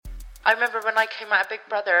I remember when I came out of Big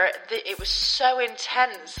Brother, it was so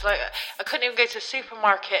intense. Like, I couldn't even go to the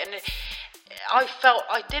supermarket, and I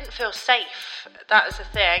didn't feel safe. That was the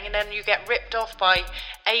thing. And then you get ripped off by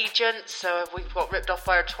agents. So we got ripped off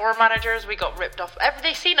by our tour managers. We got ripped off.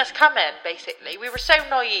 They seen us coming, basically. We were so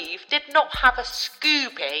naive, did not have a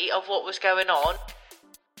Scooby of what was going on.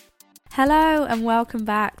 Hello and welcome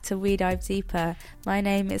back to We Dive Deeper. My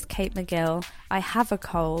name is Kate McGill. I have a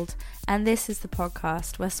cold, and this is the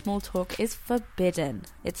podcast where small talk is forbidden.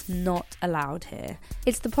 It's not allowed here.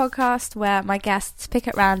 It's the podcast where my guests pick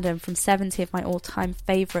at random from 70 of my all-time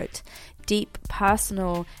favourite deep,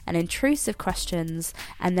 personal and intrusive questions,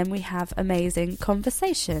 and then we have amazing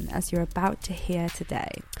conversation, as you're about to hear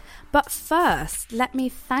today. But first, let me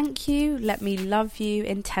thank you, let me love you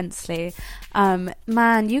intensely.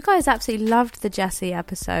 Man, you guys absolutely loved the Jesse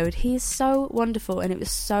episode. He's so wonderful, and it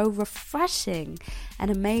was so refreshing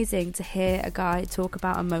and amazing to hear a guy talk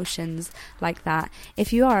about emotions like that.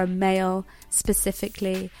 If you are a male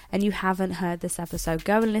specifically and you haven't heard this episode,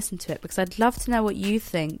 go and listen to it, because I'd love to know what you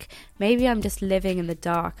think. Maybe I'm just living in the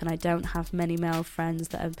dark and I don't have many male friends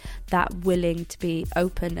that are that willing to be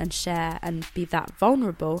open and share and be that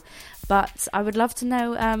vulnerable, but I would love to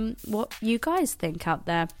know what you guys think out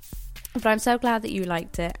there. But I'm so glad that you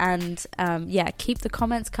liked it, and keep the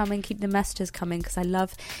comments coming, keep the messages coming, because I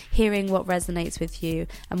love hearing what resonates with you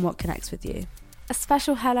and what connects with you. A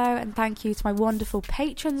special hello and thank you to my wonderful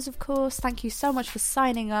patrons, of course. Thank you so much for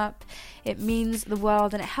signing up. It means the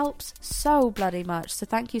world and it helps so bloody much. So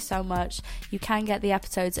thank you so much. You can get the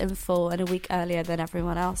episodes in full and a week earlier than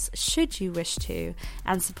everyone else, should you wish to,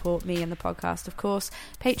 and support me and the podcast, of course.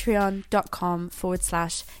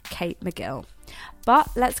 Patreon.com/Kate McGill. But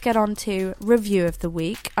let's get on to review of the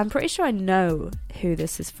week. I'm pretty sure I know who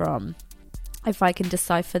this is from, if I can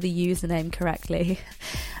decipher the username correctly.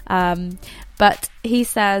 But he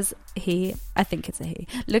says, I think it's a he,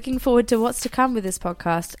 looking forward to what's to come with this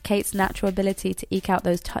podcast. Kate's natural ability to eke out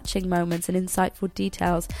those touching moments and insightful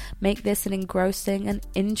details make this an engrossing and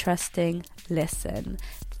interesting listen.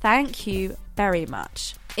 Thank you very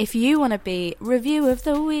much. If you want to be review of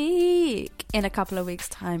the week in a couple of weeks'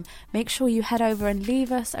 time, make sure you head over and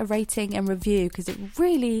leave us a rating and review, because it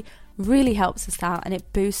really helps us out and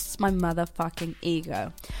it boosts my motherfucking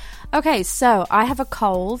ego. Okay, so I have a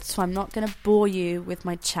cold, so I'm not going to bore you with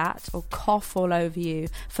my chat or cough all over you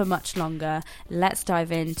for much longer. Let's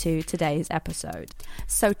dive into today's episode.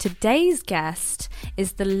 So today's guest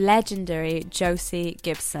is the legendary Josie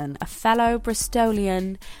Gibson, a fellow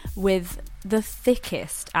Bristolian with the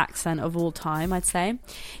thickest accent of all time, I'd say.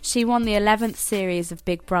 She won the 11th series of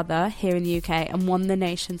Big Brother here in the UK and won the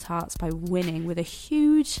nation's hearts by winning with a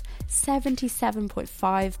huge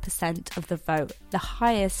 77.5% of the vote, the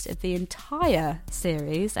highest of the entire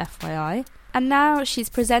series, FYI. And now she's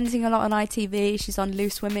presenting a lot on ITV. She's on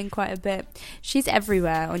Loose Women quite a bit. She's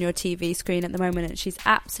everywhere on your TV screen at the moment, and she's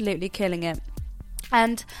absolutely killing it.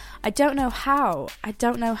 And I don't know how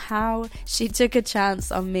she took a chance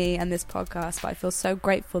on me and this podcast, but I feel so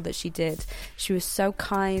grateful that she did. She was so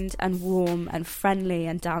kind and warm and friendly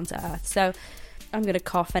and down to earth. So I'm going to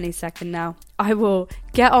cough any second now. I will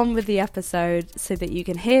get on with the episode so that you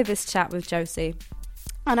can hear this chat with Josie.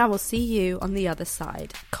 And I will see you on the other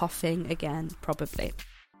side, coughing again, probably.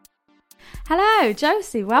 Hello,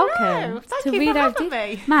 Josie. Welcome. Hello, thank you for having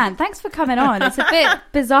me. Man, thanks for coming on. It's a bit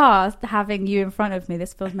bizarre having you in front of me.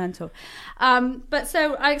 This feels mental. But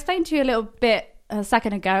so I explained to you a little bit a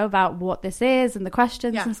second ago about what this is and the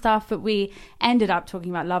questions and stuff, but we ended up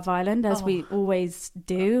talking about Love Island, as we always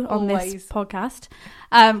do on this podcast.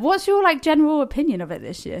 What's your general opinion of it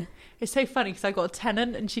this year? It's so funny because I got a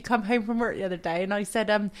tenant and she come home from work the other day and I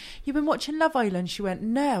said, you've been watching Love Island? She went,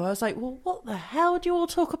 no. I was like, well, what the hell do you all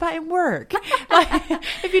talk about in work?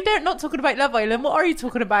 If you're not talking about Love Island, what are you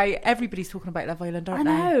talking about? Everybody's talking about Love Island, aren't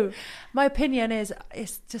they? I know. My opinion is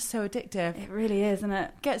it's just so addictive. It really is, isn't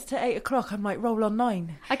it? Gets to 8 o'clock, I'm like, roll on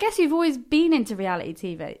 9. I guess you've always been into reality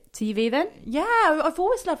TV then? Yeah, I've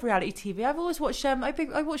always loved reality TV. I've always watched,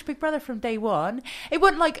 I watched Big Brother from day one. It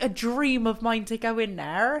wasn't like a dream of mine to go in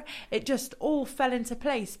there. It just all fell into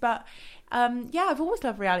place. But I've always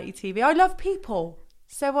loved reality TV. I love people.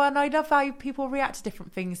 So and I love how people react to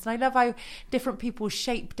different things, and I love how different people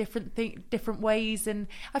shape different ways, and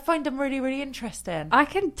I find them really, really interesting. I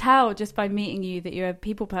can tell just by meeting you that you're a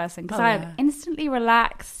people person, because I am instantly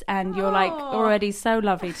relaxed, and you're already so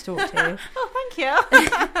lovely to talk to. Oh, thank you.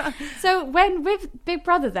 So when with Big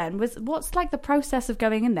Brother then, what's the process of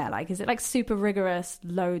going in there like? Is it super rigorous,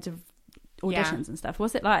 loads of auditions and stuff.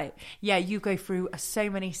 What's it like? Yeah, you go through so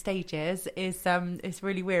many stages. It's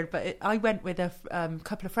really weird. But I went with a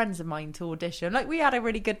couple of friends of mine to audition. Like, we had a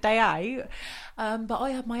really good day out. But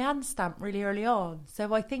I had my hand stamped really early on.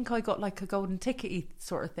 So I think I got like a golden ticket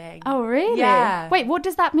sort of thing. Oh, really? Yeah. Wait, what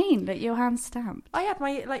does that mean, that your hand's stamped? I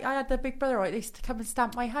had the big brother, right? They used to come and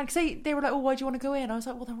stamp my hand. Because they were like, oh, why do you want to go in? I was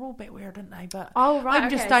like, well, they're all a bit weird, aren't they? But I'm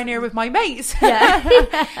just down here with my mates. Yeah.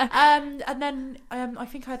 And then I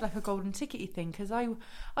think I had like a golden tickety thing because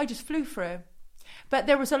I just flew through. But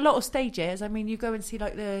there was a lot of stages. I mean, you go and see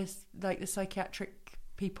like the psychiatric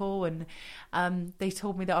people, and they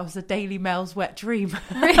told me that I was a Daily Mail's wet dream.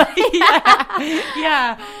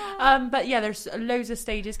 Yeah. But yeah, there's loads of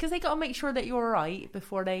stages because they got to make sure that you're all right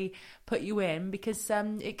before they put you in, because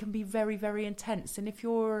it can be very, very intense. And if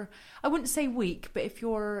you're, I wouldn't say weak, but if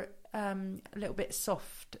you're a little bit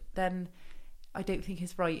soft, then I don't think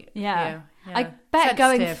it's right. Yeah. Yeah. I bet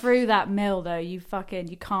going through that mill though, you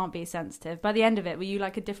can't be sensitive. By the end of it, were you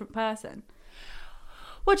like a different person?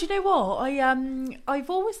 Well, do you know what? I've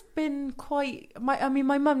always been quite. My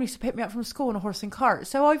mum used to pick me up from school on a horse and cart,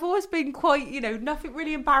 so I've always been quite. Nothing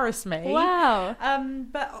really embarrassed me. Wow.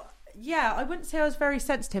 But yeah, I wouldn't say I was very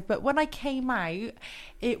sensitive, but when I came out,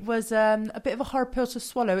 it was a bit of a hard pill to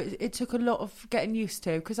swallow. It took a lot of getting used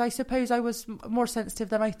to, because I suppose I was more sensitive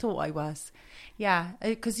than I thought I was. Yeah,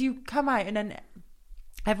 because you come out and then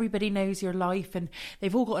everybody knows your life and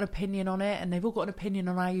they've all got an opinion on it, and they've all got an opinion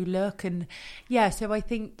on how you look. And yeah, so I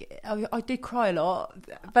think I did cry a lot,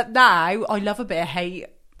 but now I love a bit of hate.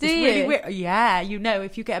 Do it's you? Really weird. Yeah,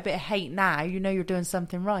 if you get a bit of hate now, you're doing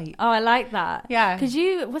something right. Oh, I like that. Yeah. Because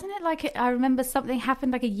wasn't it like, I remember something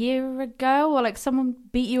happened like a year ago, or like someone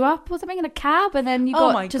beat you up or something in a cab, and then you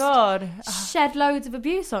got God, shed loads of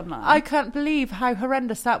abuse online. I can't believe how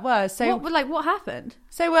horrendous that was. So what happened?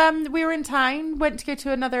 So we were in town, went to go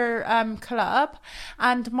to another club,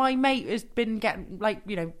 and my mate has been getting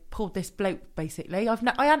pulled this bloke basically.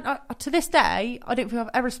 To this day, I don't think I've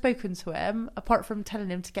ever spoken to him apart from telling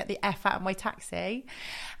him to get the F out of my taxi.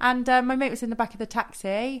 And my mate was in the back of the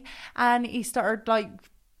taxi, and he started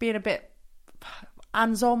being a bit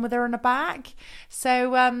hands-on with her in the back.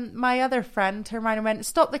 So my other friend turned around and went,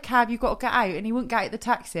 "Stop the cab, you've got to get out." And he wouldn't get out of the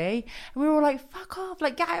taxi. And we were all like, "Fuck off,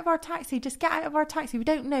 get out of our taxi, just get out of our taxi. We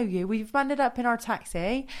don't know you. We've ended up in our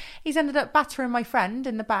taxi." He's ended up battering my friend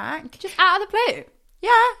in the back. Just out of the blue?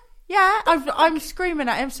 Yeah. I'm screaming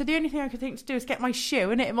at him. So the only thing I could think to do is get my shoe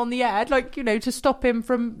and hit him on the head, to stop him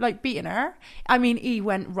from beating her. I mean, he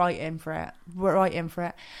went right in for it.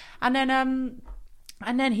 And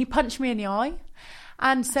then he punched me in the eye.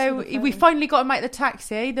 And so we finally got him out of the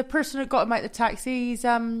taxi. The person who got him out of the taxi,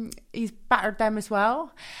 he's battered them as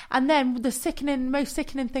well. And then the most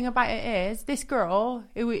sickening thing about it is, this girl,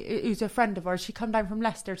 who's a friend of ours, she come down from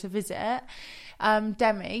Leicester to visit,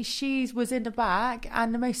 Demi, she was in the back,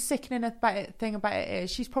 and the most sickening thing about it is,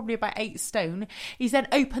 she's probably about 8 stone. He's then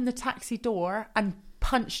opened the taxi door and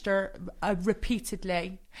punched her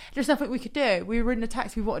repeatedly. There's nothing we could do. We were in the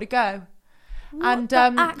taxi, we wanted to go. What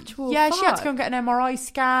the actual fuck? She had to go and get an MRI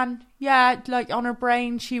scan. Yeah, on her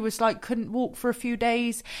brain, she was couldn't walk for a few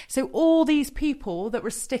days. So all these people that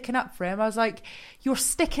were sticking up for him, I was like, you're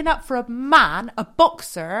sticking up for a man, a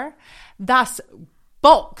boxer, that's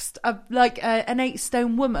boxed an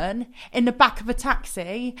 8-stone woman in the back of a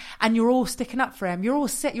taxi, and you're all sticking up for him. You're all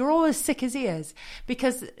sick. You're all as sick as he is,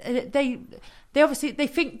 because they obviously, they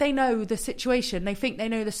think they know the situation. They think they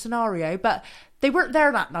know the scenario, but they weren't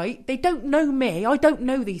there that night. They don't know me. I don't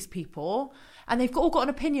know these people. And they've all got an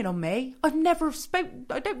opinion on me. I've never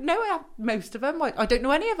I don't know most of them. I don't know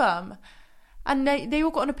any of them. And they all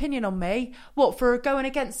got an opinion on me. What, for going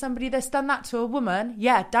against somebody that's done that to a woman?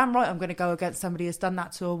 Yeah, damn right I'm going to go against somebody that's done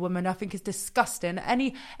that to a woman. I think it's disgusting.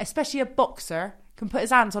 Especially a boxer can put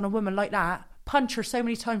his hands on a woman like that, punch her so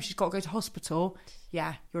many times she's got to go to hospital.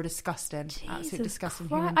 Yeah, you're disgusting. Jesus Absolutely disgusting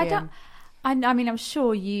Christ. human being. I mean, I'm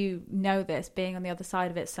sure you know this, being on the other side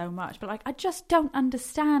of it so much, but I just don't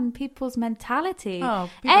understand people's mentality.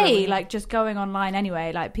 Just going online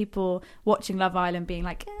anyway, people watching Love Island being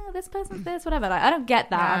like, this person's this, whatever. I don't get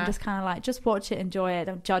that. Yeah. I'm just kind of just watch it, enjoy it,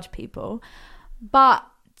 don't judge people. But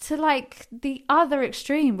to the other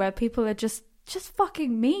extreme where people are just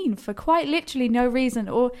fucking mean for quite literally no reason,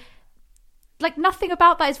 or nothing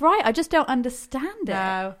about that is right. I just don't understand it.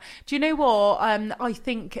 No. Do you know what? I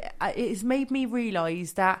think it has made me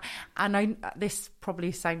realise that, and this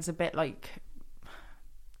probably sounds a bit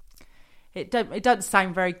it doesn't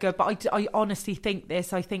sound very good, but I honestly think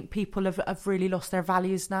this. I think people have really lost their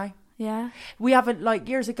values now. Yeah. We haven't,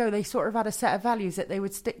 years ago, they sort of had a set of values that they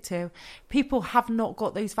would stick to. People have not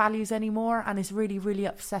got those values anymore, and it's really, really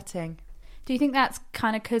upsetting. Do you think that's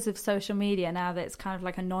kind of because of social media now that it's kind of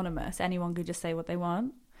like anonymous? Anyone could just say what they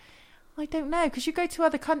want? I don't know, because you go to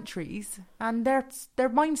other countries and their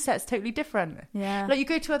mindset's totally different. Yeah. Like you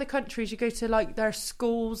go to other countries, you go to like their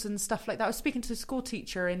schools and stuff like that. I was speaking to a school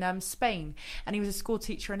teacher in Spain, and he was a school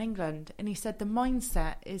teacher in England, and he said the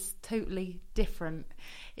mindset is totally different.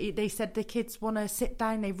 They said the kids want to sit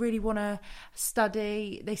down, they really want to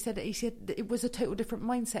study. He said it was a total different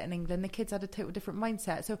mindset in England. The kids had a total different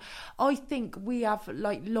mindset. So I think we have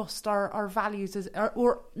like lost our values as,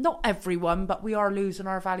 or not everyone, but we are losing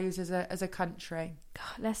our values as a country.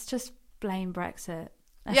 God, let's just blame Brexit.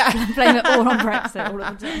 Let's blame it all on Brexit all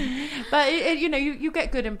of the time. But you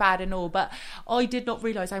get good and bad and all, but I did not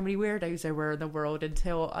realise how many weirdos there were in the world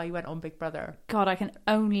until I went on Big Brother. God, I can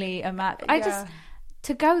only imagine.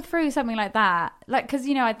 To go through something like that, like, because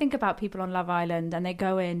I think about people on Love Island and they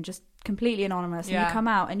go in just completely anonymous, and you come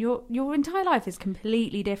out and your entire life is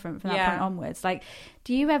completely different from that point onwards. Like,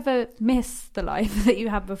 do you ever miss the life that you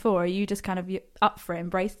had before? Or are you just kind of up for it,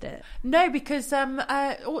 embraced it? No, because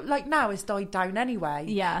like now it's died down anyway.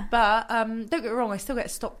 Yeah. But don't get me wrong, I still get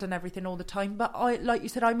stopped and everything all the time. But I, like you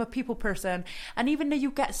said, I'm a people person, and even though you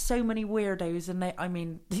get so many weirdos, and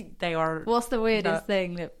they are. What's the weirdest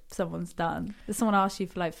thing that someone's done? Does someone ask you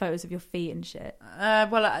for like photos of your feet and shit?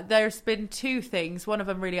 Well, there's been two things. One of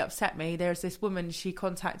them really upset me. There's this woman, she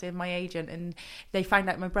contacted my agent, and they found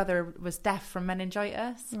out my brother was deaf from meningitis.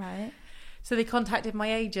 Right. So they contacted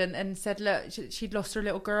my agent and said, look, she'd lost her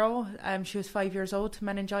little girl. She was 5 years old to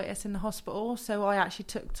meningitis in the hospital. So I actually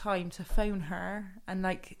took time to phone her and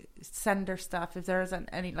like send her stuff if there isn't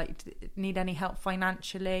any, like, need any help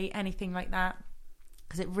financially, anything like that,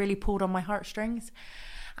 because it really pulled on my heartstrings,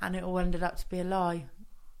 and it all ended up to be a lie.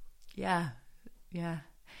 Yeah.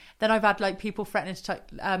 Then I've had like people threatening to chuck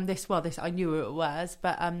this I knew who it was,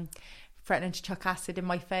 but threatening to chuck acid in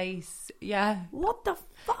my face. Yeah. What the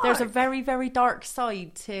fuck? There's a very, very dark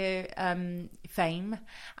side to fame,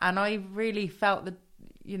 and I really felt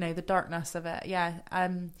the darkness of it. Yeah.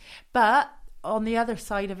 But on the other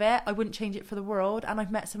side of it, I wouldn't change it for the world, and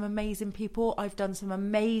I've met some amazing people. I've done some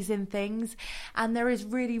amazing things, and there is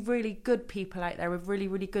really, really good people out there with really,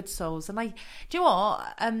 really good souls. And do you know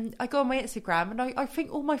what? I go on my Instagram, and I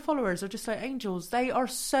think all my followers are just like angels. They are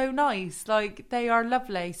so nice, like they are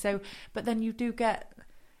lovely. So, but then you do get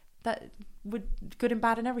that with good and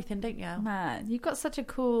bad and everything, don't you? Man, you've got such a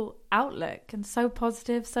cool outlook and so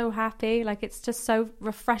positive, so happy. Like, it's just so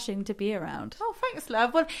refreshing to be around. Oh, thanks,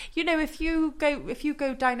 love. Well, if you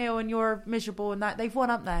go downhill and you're miserable and that, they've won,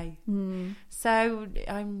 haven't they? So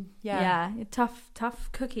yeah, tough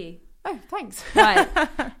cookie. Oh, thanks. Right,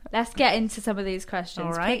 let's get into some of these questions.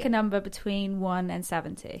 All right. Pick a number between 1 and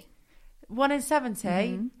 70. 1 and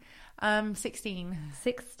 70. 16.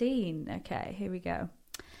 16. Okay, here we go.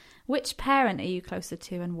 Which parent are you closer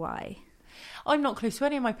to, and why? I'm not close to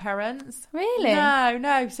any of my parents. Really?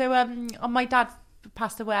 No. So my dad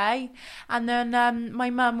passed away, and then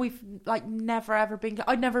my mum, we've like never ever been.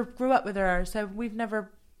 I never grew up with her, so we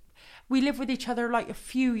lived with each other like a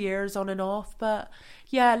few years on and off. But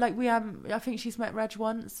yeah, like I think she's met Reg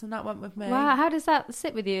once, and that went with me. Wow, how does that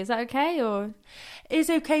sit with you? Is that okay, or? It's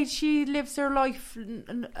okay. She lives her life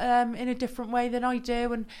in a different way than I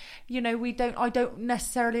do, and I don't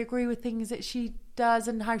necessarily agree with things that she does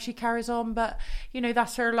and how she carries on, but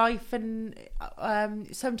that's her life, and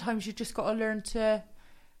sometimes you just got to learn to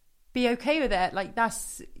be okay with it. Like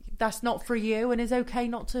that's not for you, and it's okay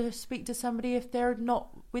not to speak to somebody if they're not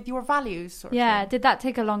with your values. Sort of thing. Did that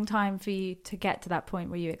take a long time for you to get to that point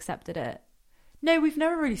where you accepted it? No, we've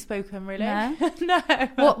never really spoken, really. No? No.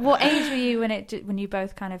 What age were you when you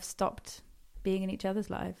both kind of stopped being in each other's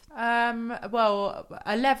lives? Well,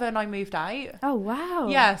 11, I moved out. Oh, wow.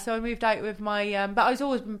 Yeah, so I moved out with my... but I was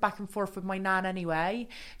always been back and forth with my nan anyway.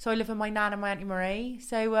 So I live with my nan and my Auntie Marie.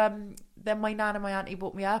 So then my nan and my auntie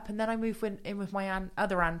brought me up, and then I moved in with my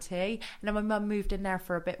other auntie, and then my mum moved in there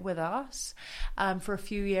for a bit with us for a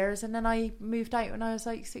few years, and then I moved out when I was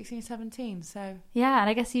like 16, 17. So yeah, and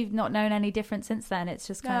I guess you've not known any different since then. It's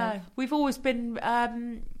just kind of... We've always been...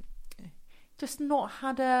 just not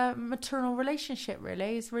had a maternal relationship,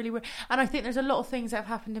 really. It's really weird. And I think there's a lot of things that have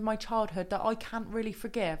happened in my childhood that I can't really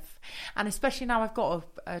forgive. And especially now I've got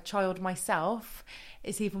a child myself,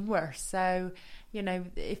 it's even worse. So,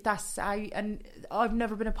 if that's how... And I've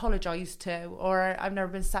never been apologised to, or I've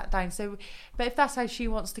never been sat down. So, but if that's how she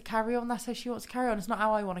wants to carry on, that's how she wants to carry on. It's not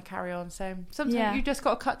how I want to carry on. So sometimes you just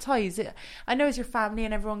got to cut ties. I know it's your family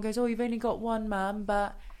and everyone goes, oh, you've only got one mum,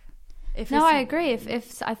 but... I agree.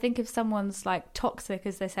 If I think if someone's like toxic,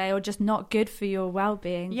 as they say, or just not good for your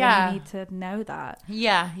well-being, then you need to know that.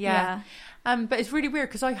 Yeah. But it's really weird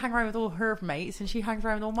because I hang around with all her mates and she hangs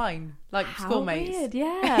around with all mine, like schoolmates. Weird,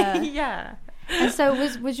 yeah. Yeah. And so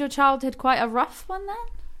was your childhood quite a rough one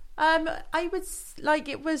then? I was like,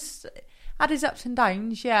 it was had its ups and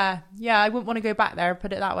downs. Yeah. I wouldn't want to go back there.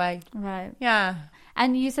 Put it that way. Right. Yeah.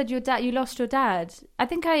 And you said you lost your dad. I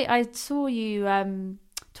think I saw you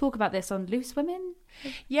talk about this on Loose Women.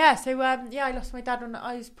 Yeah. So I lost my dad when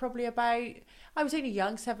I was probably I was only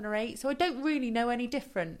young, 7 or 8, so I don't really know any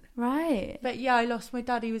different. Right. But yeah, I lost my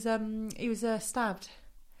dad. He was stabbed.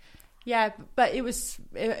 Yeah, but he was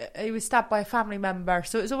stabbed by a family member,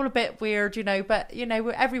 so it was all a bit weird, But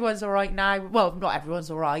everyone's all right now. Well, not everyone's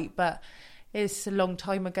all right, but it's a long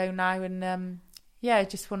time ago now, and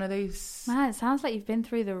just one of those. Man, it sounds like you've been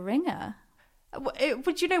through the ringer.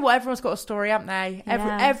 But you know what? Everyone's got a story, haven't they?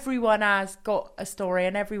 Yeah. Everyone has got a story,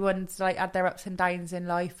 and everyone's like had their ups and downs in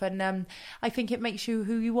life, and I think it makes you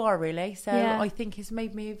who you are, really. So I think it's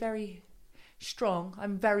made me very strong.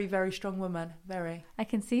 I'm a very, very strong woman. Very. I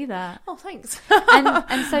can see that. Oh, thanks.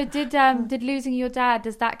 and so did losing your dad,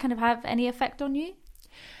 does that kind of have any effect on you?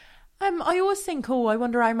 I always think, I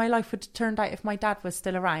wonder how my life would have turned out if my dad was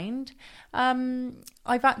still around.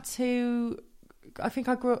 I've had to. I think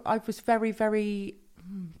I was very, very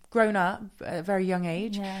grown up at a very young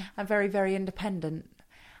age, and very, very independent.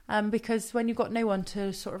 Because when you've got no one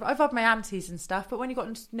to I've had my aunties and stuff, but when you've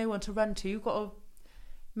got no one to run to, you've got to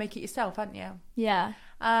make it yourself, haven't you? Yeah.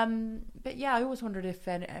 But yeah, I always wondered if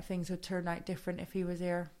things would turn out different if he was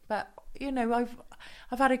here. But I've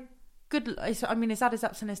had a good. I mean, it's had his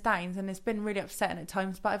ups and his downs, and it's been really upsetting at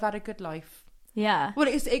times. But I've had a good life. Yeah. Well,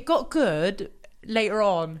 it got good later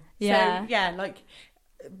on. Yeah. So, yeah, like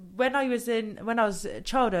when I was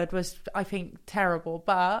childhood was, I think, terrible,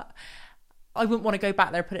 but I wouldn't want to go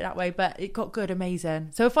back there, put it that way, but it got good, amazing.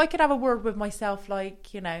 So if I could have a word with myself, like,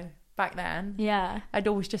 back then, I'd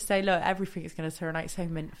always just say, look, everything is going to turn out so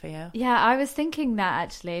mint for you. Yeah, I was thinking that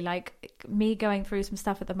actually, like me going through some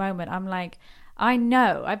stuff at the moment, I'm like,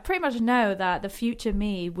 I pretty much know that the future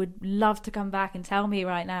me would love to come back and tell me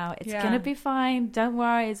right now, it's going to be fine. Don't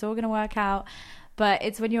worry. It's all going to work out. But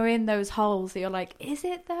it's when you're in those holes that you're like, is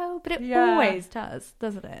it though? But it always does,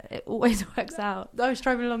 doesn't it? It always works out. I was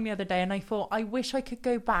driving along the other day and I thought, I wish I could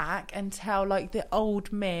go back and tell like the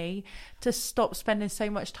old me to stop spending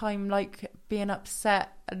so much time like being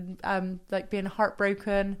upset and like being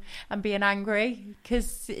heartbroken and being angry,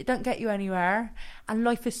 because it don't get you anywhere. And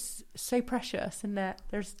life is so precious, and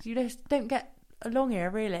you just don't get along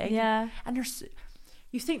here really. Yeah. And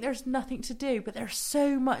you think there's nothing to do, but there's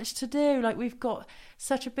so much to do. Like, we've got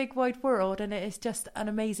such a big wide world, and it is just an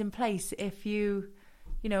amazing place if you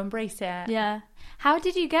embrace it. Yeah. How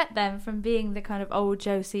did you get then from being the kind of old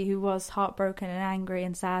Josie who was heartbroken and angry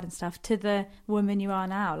and sad and stuff to the woman you are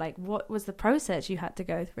now? Like, what was the process you had to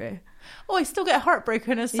go through? Oh, I still get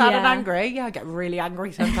heartbroken and sad and angry. Yeah, I get really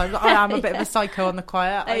angry sometimes. I am a bit of a psycho on the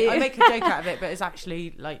quiet. I make a joke out of it, but it's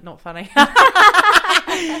actually like not funny.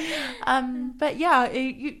 But yeah,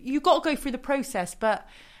 you got to go through the process. But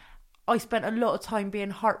I spent a lot of time being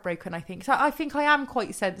heartbroken, I think. So I think I am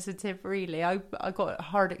quite sensitive, really. I got a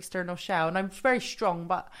hard external shell, and I'm very strong,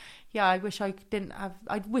 but yeah, I wish I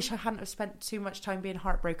hadn't have spent too much time being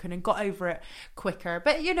heartbroken and got over it quicker.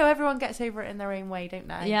 But everyone gets over it in their own way, don't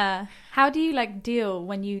they? Yeah. How do you like deal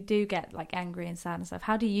when you do get like angry and sad and stuff?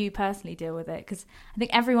 How do you personally deal with it? Because I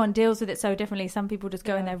think everyone deals with it so differently. Some people just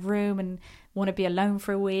go in their room and want to be alone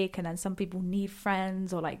for a week, and then some people need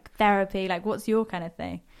friends or like therapy. Like, what's your kind of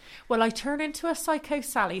thing? Well, I turn into a psycho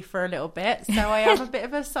Sally for a little bit, so I am a bit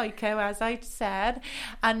of a psycho, as I said.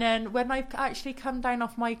 And then when I actually come down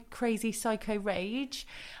off my crazy psycho rage,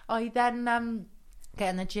 I then get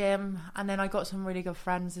in the gym, and then I got some really good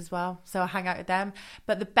friends as well, so I hang out with them.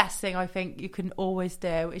 But the best thing I think you can always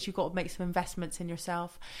do is you've got to make some investments in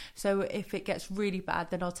yourself. So if it gets really bad,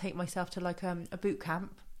 then I'll take myself to like a boot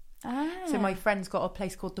camp. So my friend's got a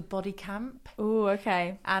place called the Body Camp. Oh,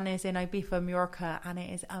 okay. And it's in Ibiza, Mallorca, and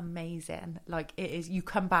it is amazing. Like, it is, you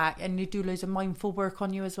come back and you do loads of mindful work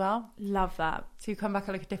on you as well. Love that. So you come back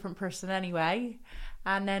like a different person anyway.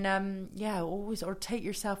 And then, always, or take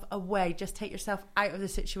yourself away. Just take yourself out of the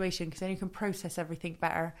situation, because then you can process everything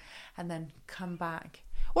better and then come back.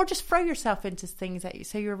 Or just throw yourself into things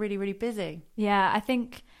so you're really, really busy. Yeah, I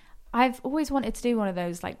think I've always wanted to do one of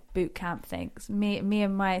those like boot camp things. Me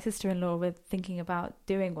and my sister-in-law were thinking about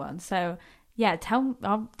doing one. So yeah,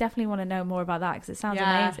 I'll definitely want to know more about that, because it sounds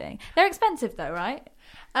amazing. They're expensive though, right?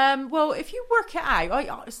 Well, if you work it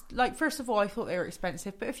out, first of all, I thought they were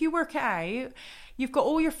expensive, but if you work it out, you've got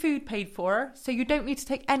all your food paid for, so you don't need to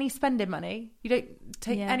take any spending money. You don't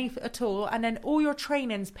take any at all. And then all your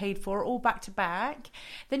training's paid for, all back to back.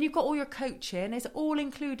 Then you've got all your coaching. It's all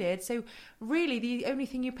included. So really the only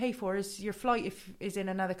thing you pay for is your flight if is in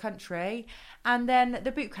another country. And then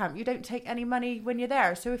the boot camp, you don't take any money when you're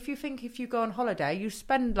there. So if you go on holiday, you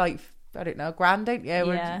spend like, I don't know, $1,000, don't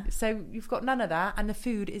you? Yeah. So you've got none of that, and the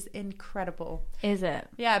food is incredible. Is it?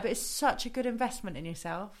 Yeah, but it's such a good investment in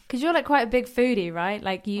yourself. Because you're like quite a big foodie, right?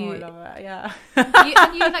 Like I love it, yeah.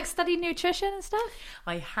 and you like study nutrition and stuff?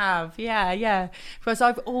 I have, yeah. Because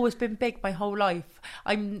I've always been big my whole life.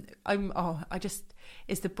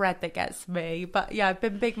 It's the bread that gets me. But yeah, I've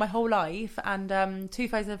been big my whole life. And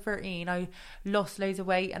 2013, I lost loads of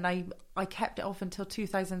weight, and I kept it off until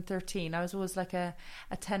 2013. I was always like a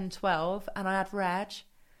 10, 12, and I had Reg.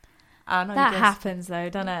 And that happens though,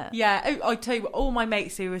 doesn't it? Yeah, I tell you what, all my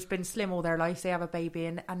mates who has been slim all their lives, they have a baby,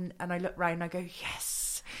 and I look round and I go,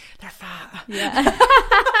 yes, they're fat. Yeah.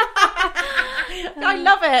 I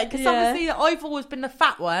love it, because obviously I've always been the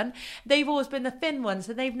fat one, they've always been the thin one,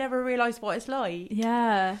 so they've never realised what it's like.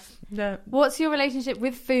 Yeah. No. What's your relationship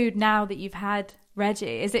with food now that you've had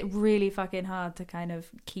Reggie? Is it really fucking hard to kind of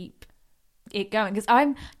keep it going? Because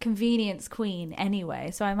I'm convenience queen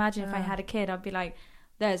anyway, so I imagine if I had a kid, I'd be like,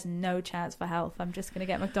 there's no chance for health. I'm just going to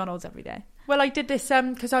get McDonald's every day. Well, I did this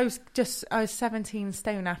because I was 17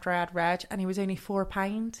 stone after I had Reg, and he was only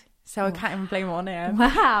 £4. So I can't even blame it on him.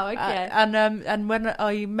 Wow, okay. And when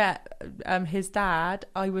I met his dad,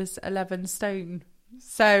 I was 11 stone.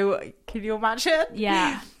 So can you imagine?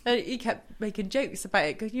 Yeah. He kept making jokes about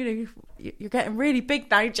it because, you know, you're getting really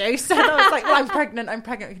big now, Jose. And I was like, well, I'm pregnant. I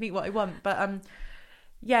can eat what I want. But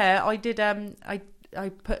yeah, I did. I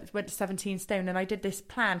went to 17 stone, and I did this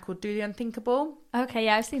plan called Do the Unthinkable. Okay,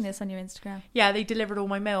 yeah, I've seen this on your Instagram. Yeah, they delivered all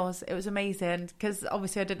my meals. It was amazing because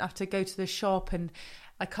obviously I didn't have to go to the shop, and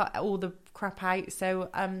I cut all the crap out. So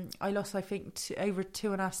I lost, I think, over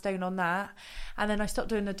 2.5 stone on that. And then I stopped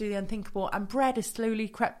doing the Do the Unthinkable, and bread has slowly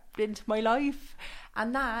crept into my life.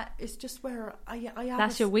 And that is just where I have.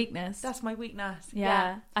 That's your weakness. That's my weakness.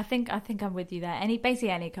 Yeah. I think I'm with you there.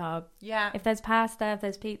 Basically any carb. Yeah. If there's pasta, if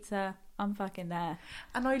there's pizza, I'm fucking there.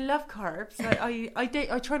 And I love carbs.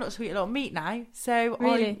 I try not to eat a lot of meat now. So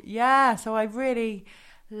really? So I really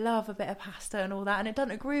love a bit of pasta and all that, and it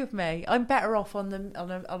doesn't agree with me. I'm better off on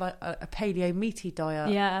a paleo meaty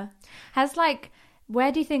diet. Yeah.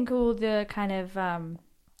 Where do you think all the kind of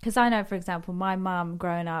because I know, for example, my mum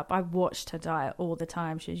growing up, I watched her diet all the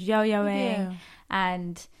time. She was yo-yoing,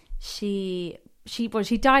 and she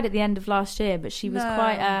died at the end of last year, but she was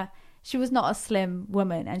she was not a slim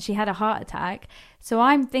woman, and she had a heart attack. So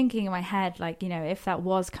I'm thinking in my head, like, you know, if that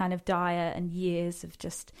was kind of diet and years of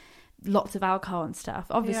just lots of alcohol and stuff,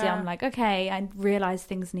 obviously I'm like, okay, I realize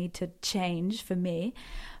things need to change for me,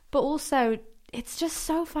 but also it's just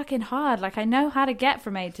so fucking hard. Like, I know how to get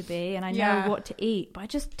from A to B, and I know what to eat, but I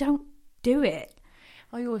just don't do it.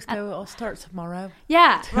 I always go, I'll start tomorrow.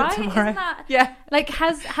 Yeah, right? Tomorrow. Isn't that... Yeah. Like,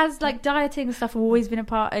 has like dieting and stuff always been a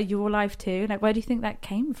part of your life too? Like, where do you think that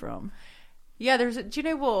came from? Yeah, do you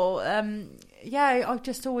know what? I've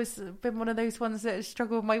just always been one of those ones that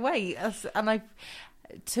struggle with my weight. And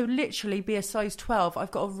to literally be a size 12,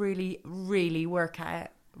 I've got to really, really work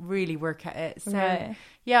at it. So,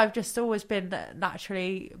 yeah, I've just always been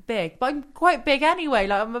naturally big. But I'm quite big anyway.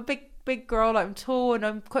 Like, I'm a big girl, I'm tall, and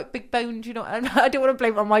I'm quite big boned, you know, and I don't want to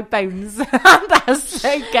blame it on my bones. That's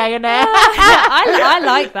so gay, innit? I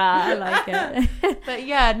like that. I like it. But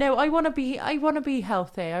yeah, no, I want to be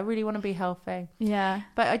healthy. I really want to be healthy. Yeah.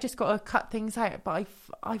 But I just got to cut things out. But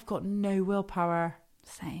I've got no willpower.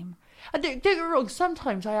 Same. And don't get me wrong,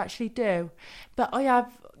 sometimes I actually do. But I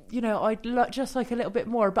have, you know, I'd just like a little bit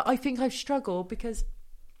more. But I think I've struggled because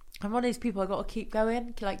I'm one of those people, I got to keep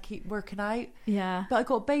going, like keep working out. Yeah. But I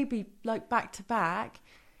got a baby like back to back.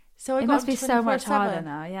 So it must be so much harder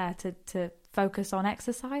now, to focus on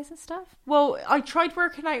exercise and stuff. Well, I tried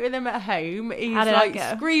working out with him at home. He's like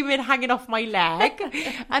screaming, hanging off my leg.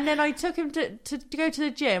 And then I took him to go to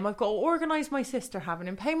the gym. I've got to organise my sister having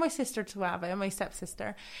him, pay my sister to have it, and my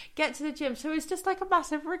stepsister, get to the gym. So it's just like a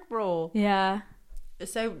massive rigmarole. Yeah.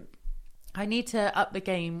 So I need to up the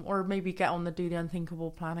game, or maybe get on the Do the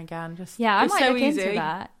Unthinkable plan again. I might look into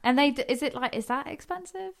that. And is that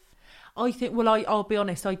expensive? I think. Well, I'll be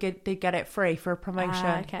honest. They get it free for a promotion.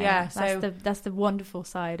 Okay. Yeah, that's the wonderful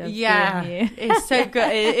side of being you. It's so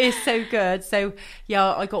good. It is so good. So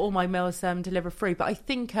yeah, I got all my meals delivered free. But I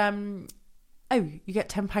think oh, you get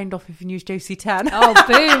 £10 off if you use Josie 10. Oh,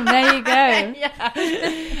 boom, there you go.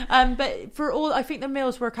 Yeah. But for all, I think the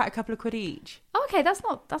meals work out a couple of quid each. Oh, okay, that's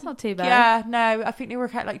not too bad. Yeah, no, I think they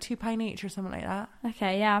work out like £2 each or something like that.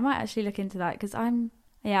 Okay, yeah, I might actually look into that because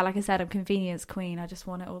like I said, I'm convenience queen. I just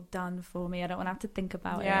want it all done for me. I don't want to have to think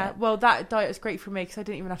about it. Yeah, well, that diet is great for me because I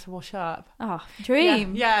didn't even have to wash up. Oh,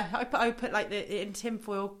 dream. Yeah, I put like it in tin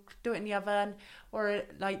foil, do it in the oven, or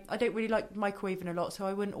like I don't really like microwaving a lot, so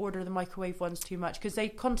I wouldn't order the microwave ones too much because they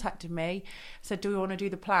contacted me, said, do we want to do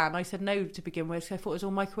the plan? I said no to begin with, so I thought it was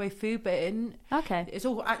all microwave food, but Okay. it's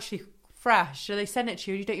all actually fresh, so they send it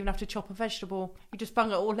to you. You don't even have to chop a vegetable. You just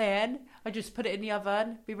bung it all in. I just put it in the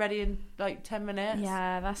oven, be ready in like 10 minutes.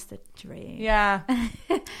 Yeah, that's the dream. Yeah.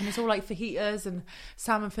 And it's all like fajitas and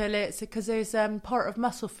salmon fillets because there's part of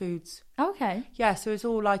Muscle Foods. Okay. Yeah, so it's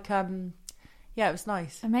all like yeah, it was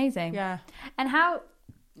nice. Amazing. Yeah. And how,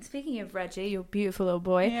 speaking of Reggie, your beautiful little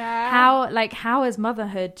boy, Yeah. how has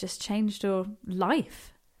motherhood just changed your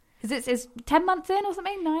life? Because it's 10 months in or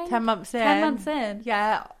something? 9? 10 months in. 10 months in.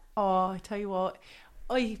 Yeah. Oh, I tell you what,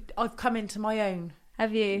 I've come into my own.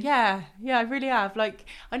 Have you? Yeah, I really have. Like,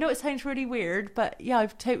 I know it sounds really weird, but yeah,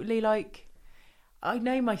 I've totally like, I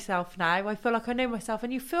know myself now. I feel like I know myself,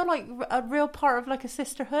 and you feel like a real part of like a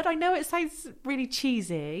sisterhood. I know it sounds really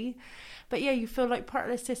cheesy, but yeah, you feel like part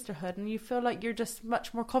of the sisterhood, and you feel like you're just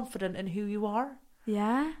much more confident in who you are.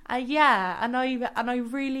 Yeah. Yeah, and I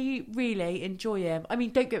really, really enjoy him. I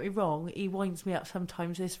mean, don't get me wrong, he winds me up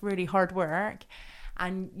sometimes. It's really hard work.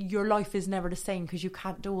 And your life is never the same because you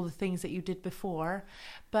can't do all the things that you did before.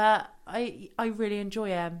 But I really enjoy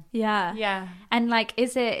him. Yeah. Yeah. And like,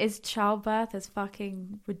 is childbirth as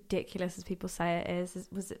fucking ridiculous as people say it is?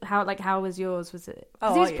 Was it how was yours? Was it?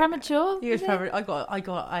 He was premature. He was premature.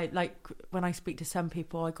 I like when I speak to some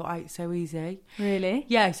people, I got out so easy. Really?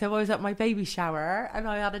 Yeah. So I was at my baby shower and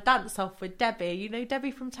I had a dance off with Debbie. You know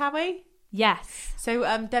Debbie from Towie? Yes. So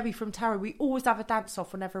Debbie from Towie, we always have a dance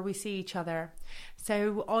off whenever we see each other.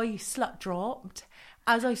 So I slut dropped.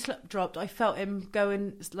 As I slut dropped, I felt him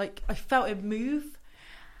I felt him move.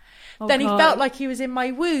 Oh, then God. he felt like he was in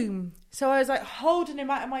my womb. So I was like holding him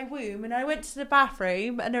out of my womb, and I went to the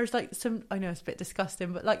bathroom, and there was like some, I know it's a bit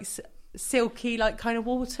disgusting, but like silky like kind of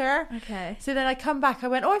water. Okay. So then I come back, I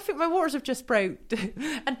went, oh, I think my waters have just broke.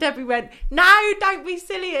 And Debbie went, no, don't be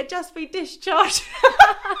silly, it'll just be discharged.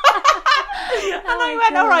 And I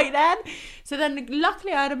went, all right then. So then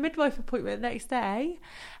luckily I had a midwife appointment the next day,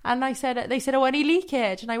 and they said, oh, any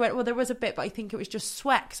leakage? And I went, well, there was a bit, but I think it was just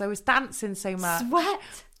sweat because I was dancing so much. Sweat?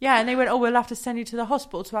 Yeah, and they went, oh, we'll have to send you to the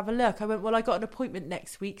hospital to have a look. I went, well, I got an appointment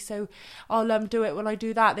next week, so I'll do it when I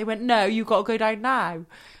do that. They went, no, you got to go down now.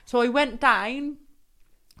 So I went down.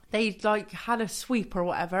 They like had a sweep or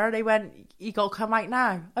whatever. They went, you got to come out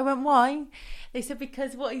now. I went, why? They said,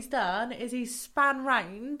 because what he's done is he's span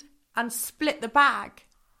round and split the bag.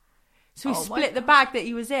 So he split the bag that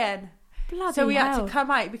he was in. Bloody so he hell. had to come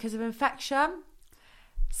out because of infection.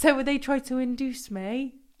 So they tried to induce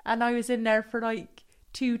me, and I was in there for like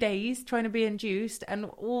 2 days trying to be induced, and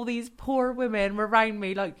all these poor women were around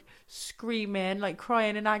me like screaming, like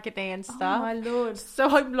crying in agony and stuff. Oh my Lord.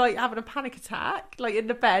 So I'm like having a panic attack, like in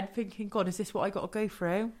the bed thinking, God, is this what I got to go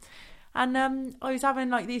through? And I was having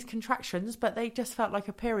like these contractions, but they just felt like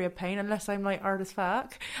a period pain, unless I'm like hard as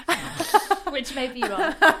fuck. Which maybe you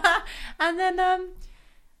are. And then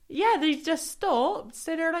yeah, they just stopped.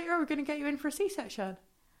 So they're like, oh, we're going to get you in for a C-section.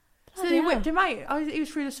 So they whipped him out. He was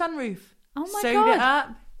through the sunroof. Oh my Sewed God. it up.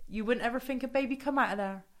 You wouldn't ever think a baby come out of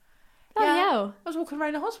there. Bloody hell. I was walking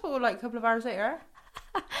around the hospital like a couple of hours later.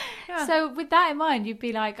 Yeah. So with that in mind, you'd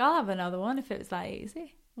be like, I'll have another one if it was that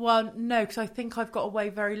easy. Well, no, because I think I've got away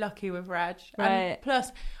very lucky with Reg. Right. And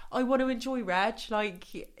plus, I want to enjoy Reg. Like,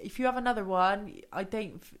 if you have another one, I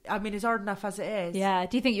mean, it's hard enough as it is. Yeah.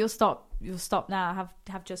 Do you think you'll stop now,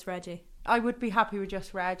 have just Reggie? I would be happy with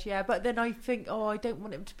just Reg, yeah. But then I think, oh, I don't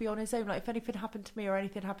want him to be on his own. Like, if anything happened to me or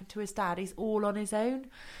anything happened to his dad, he's all on his own.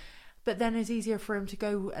 But then it's easier for him to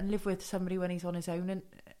go and live with somebody when he's on his own.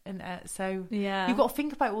 And so Yeah. you've got to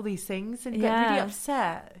think about all these things and get really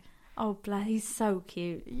upset. Oh, bless. He's so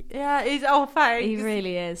cute. Yeah, thanks. He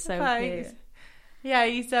really is so cute. Yeah,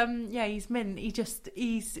 he's mint.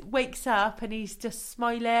 He wakes up and he's just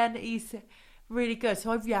smiling. He's really good.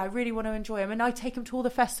 So I really want to enjoy him, and I take him to all the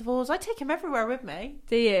festivals. I take him everywhere with me.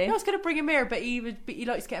 Do you? I was going to bring him here, but he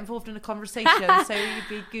likes to get involved in a conversation, so he'd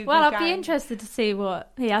be Google. Well, I'd be interested to see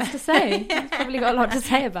what he has to say. He's probably got a lot to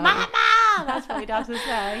say about it. Mama! That's what he'd have to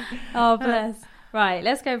say. Oh, bless. Right,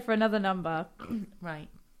 let's go for another number. Right.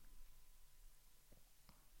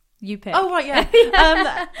 You pick. Oh, right, yeah.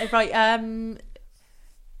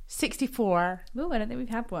 64. Oh, I don't think we've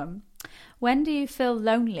had one. When do you feel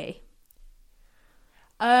lonely?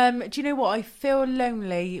 Do you know what? I feel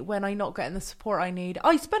lonely when I'm not getting the support I need.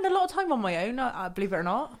 I spend a lot of time on my own, believe it or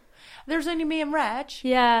not. There's only me and Reg.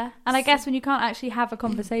 Yeah, and I guess when you can't actually have a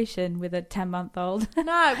conversation with a 10-month-old.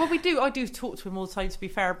 No, well, we do. I do talk to him all the time, to be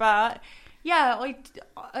fair. But yeah,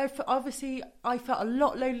 obviously I felt a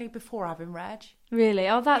lot lonely before having Reg. Really?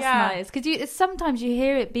 Oh, that's nice. Because sometimes you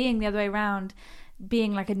hear it being the other way around.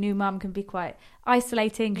 Being like a new mum can be quite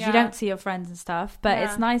isolating because you don't see your friends and stuff. But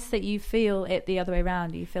it's nice that you feel it the other way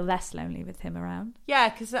around. You feel less lonely with him around. Yeah,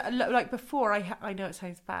 because like before, I know it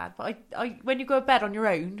sounds bad, but I when you go to bed on your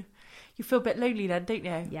own, you feel a bit lonely then, don't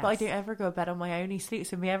you? Yes. But I don't ever go to bed on my own. He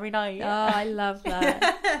sleeps with me every night. Oh, I love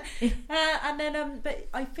that. And then, but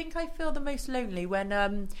I think I feel the most lonely when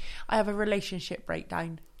I have a relationship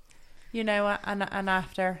breakdown. You know, and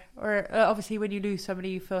after, or obviously when you lose somebody,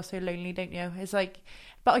 you feel so lonely, don't you? It's like,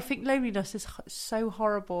 but I think loneliness is so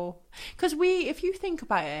horrible because if you think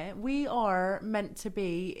about it, we are meant to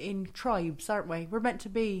be in tribes, aren't we? We're meant to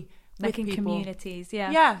be like in people. Communities,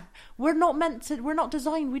 yeah. Yeah, we're not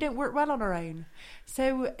designed. We don't work well on our own.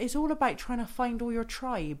 So it's all about trying to find all your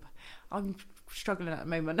tribe. I'm struggling at the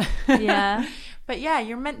moment. Yeah, but yeah,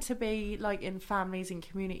 you're meant to be like in families and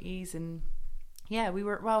communities and. Yeah, we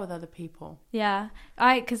work well with other people. Yeah,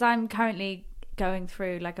 because I'm currently going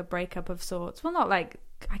through like a breakup of sorts. Well, not like,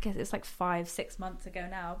 I guess it's like 5-6 months ago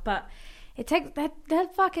now, but it takes, they're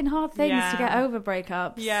fucking hard things to get over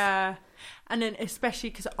breakups. Yeah, and then especially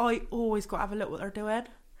because I always got to have a look what they're doing.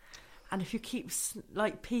 And if you keep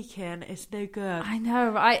like peeking, it's no good. I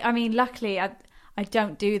know. I mean, luckily, I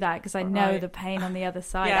don't do that because I know the pain on the other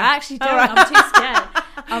side. Yeah. I actually don't. I'm too scared.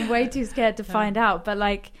 I'm way too scared to find out. But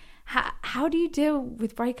like, how do you deal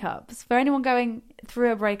with breakups? For anyone going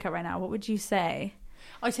through a breakup right now, what would you say?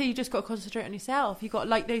 I say you just got to concentrate on yourself. You got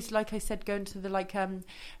like those, like I said, going to the a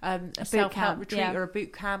self-help retreat or a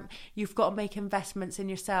boot camp. You've got to make investments in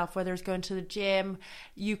yourself, whether it's going to the gym.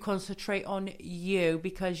 You concentrate on you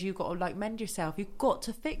because you got to like mend yourself. You've got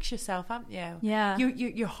to fix yourself, haven't you? Yeah.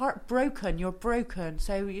 You're heartbroken. You're broken.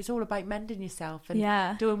 So it's all about mending yourself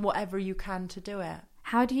and doing whatever you can to do it.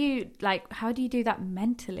 How do you do that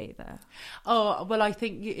mentally though? Oh well, I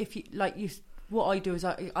think what I do is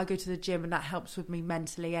I go to the gym and that helps with me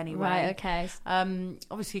mentally anyway. Right, okay.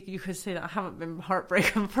 Obviously you can see that I haven't been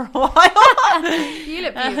heartbroken for a while. You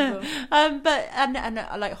look beautiful. But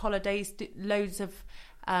like holidays, loads of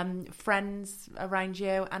friends around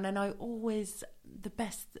you, and then the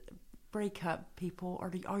best breakup people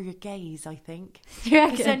are your gays, I think.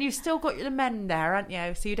 Because then you've still got the men there, aren't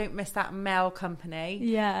you? So you don't miss that male company.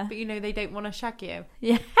 Yeah. But they don't want to shag you.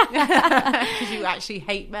 Yeah. Because you actually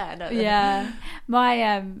hate men. Yeah.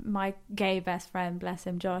 My gay best friend, bless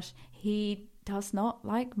him, Josh, he does not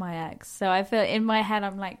like my ex. So I feel in my head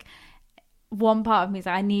I'm like, one part of me is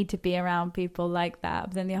like, I need to be around people like that,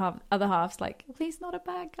 but then the other half's like, well, he's not a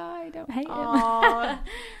bad guy, don't hate him.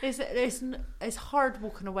 It's hard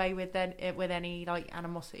walking away with any like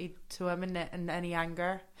animosity to him and any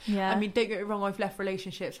anger. Yeah, I mean, don't get me wrong, I've left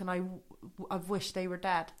relationships and I've wished they were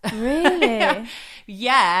dead. Really?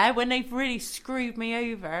 Yeah, when they've really screwed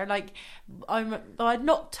me over. Like I'm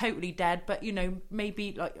not totally dead, but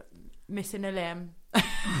maybe like missing a limb.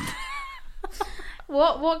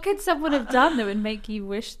 What could someone have done that would make you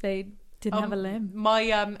wish they didn't have a limb? My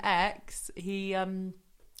ex, he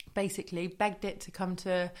basically begged it to come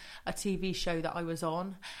to a TV show that I was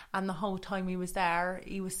on, and the whole time he was there,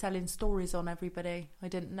 he was selling stories on everybody. I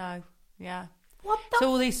didn't know. Yeah. So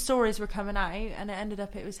all these stories were coming out, and it ended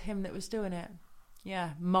up it was him that was doing it.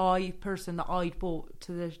 Yeah, my person that I'd bought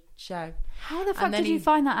to the show. How the fuck did you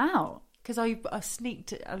find that out? Because I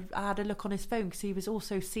had a look on his phone because he was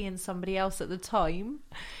also seeing somebody else at the time.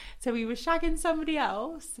 So he was shagging somebody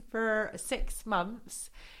else for 6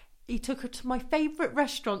 months. He took her to my favourite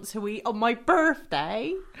restaurant to eat on my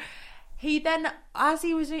birthday. He then, while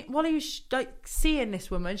he was like seeing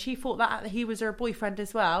this woman, she thought that he was her boyfriend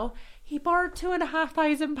as well. He borrowed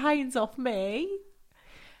 £2,500 off me.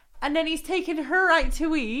 And then he's taken her out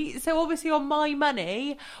to eat. So obviously on my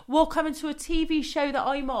money, while coming to a TV show that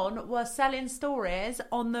I'm on, was selling stories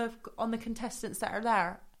on the contestants that are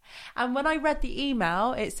there. And when I read the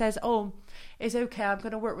email, it says, "Oh, it's okay. I'm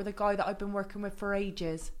going to work with a guy that I've been working with for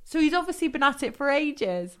ages." So he's obviously been at it for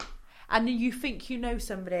ages. And then you think you know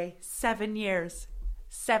somebody. 7 years.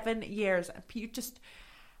 7 years.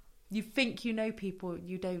 You think you know people,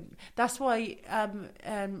 you don't. That's why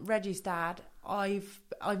Reggie's dad, I've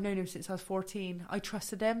known him since I was 14. I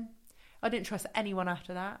trusted him. I didn't trust anyone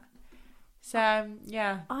after that. So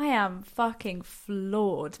yeah, I am fucking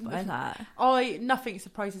floored by that. Nothing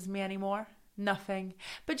surprises me anymore. Nothing.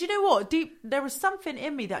 But do you know what? There was something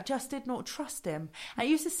in me that just did not trust him. And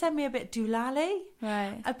he used to send me a bit doolally.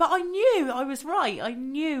 Right. But I knew I was right. I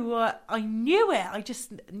knew it. I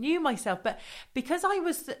just knew myself. But because I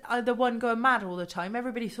was the one going mad all the time,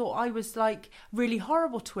 everybody thought I was like really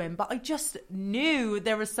horrible to him. But I just knew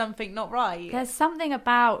there was something not right. There's something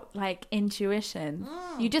about like intuition.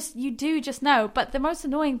 You do just know. But the most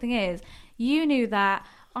annoying thing is, you knew that.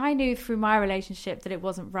 I knew through my relationship that it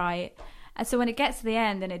wasn't right. And so when it gets to the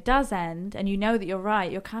end and it does end and you know that you're right,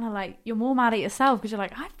 you're kind of like, you're more mad at yourself because you're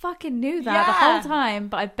like, I fucking knew that the whole time,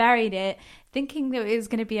 but I buried it thinking that it was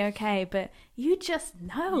going to be okay, but you just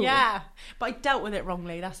know. Yeah, but I dealt with it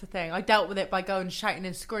wrongly, that's the thing. I dealt with it by going shouting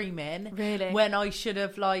and screaming. Really? When I should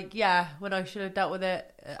have dealt with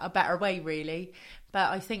it a better way, really.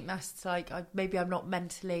 But I think that's like, maybe I'm not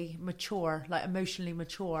mentally mature, like emotionally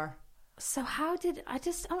mature. So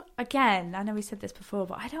again, I know we said this before,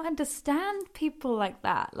 but I don't understand people like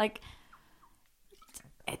that. Like,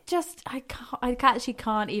 it just, I actually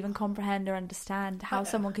can't even comprehend or understand how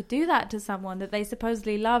someone could do that to someone that they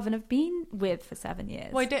supposedly love and have been with for 7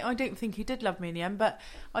 years. Well, I don't think he did love me in the end, but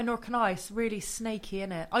nor can I. It's really snaky,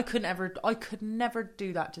 innit? I could never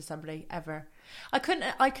do that to somebody, ever. I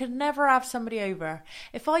could never have somebody over.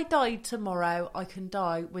 If I died tomorrow, I can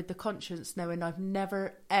die with the conscience knowing I've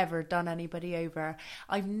never ever done anybody over.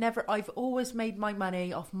 I've always made my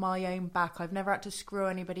money off my own back. I've never had to screw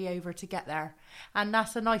anybody over to get there. And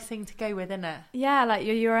that's a nice thing to go with, isn't it? Yeah, like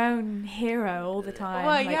you're your own hero all the time.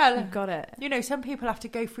 Well, like, yeah. You've got it. You know, some people have to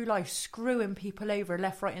go through life screwing people over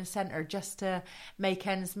left, right and centre just to make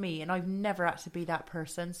ends meet. And I've never had to be that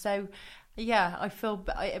person. So... yeah, I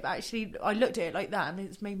looked at it like that and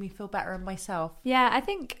it's made me feel better in myself. Yeah, I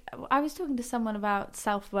think I was talking to someone about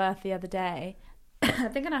self-worth the other day. I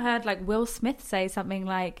think I heard like Will Smith say something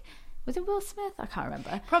like, was it Will Smith? I can't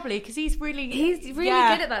remember. Probably, because he's really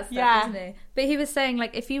good at that stuff, isn't he? But he was saying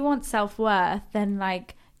like, if you want self-worth, then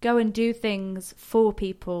like go and do things for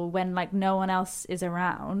people when like no one else is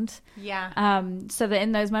around. Yeah. So that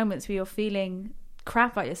in those moments where you're feeling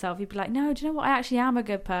crap about yourself, you'd be like, no, do you know what, I actually am a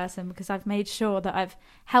good person because I've made sure that I've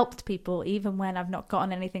helped people even when I've not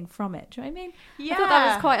gotten anything from it. Do you know what I mean? Yeah. I thought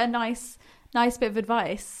that was quite a nice bit of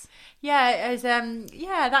advice. Yeah,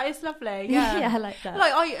 that is lovely. Yeah, yeah, I like that.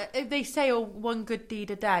 Like they say, one good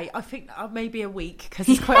deed a day. I think maybe a week because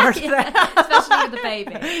it's quite hard to especially with the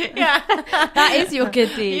baby. Yeah, that is your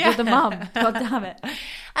good deed. Yeah. You're the mum. God damn it.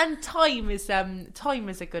 And time is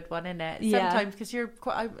a good one, isn't it? Sometimes because you're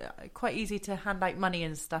quite easy to hand out money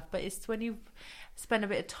and stuff, but it's when you spend a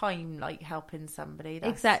bit of time like helping somebody.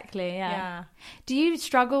 Exactly. Yeah. Do you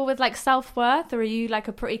struggle with like self-worth, or are you like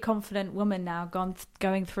a pretty confident woman now,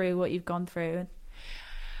 going through what you've gone through?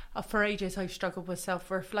 For ages, I've struggled with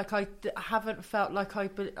self-worth. Like I haven't felt like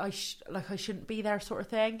I shouldn't be there, sort of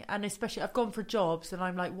thing. And especially, I've gone for jobs, and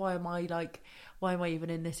I'm like, why am I even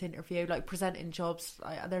in this interview? Like presenting jobs,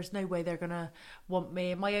 there's no way they're gonna want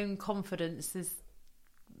me. And my own confidence is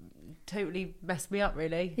totally messed me up,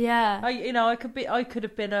 really. Yeah. I could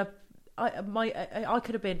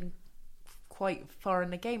have been quite far in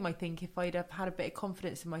the game, I think, if I'd have had a bit of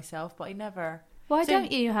confidence in myself, but I never. Why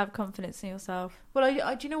don't you have confidence in yourself? Well,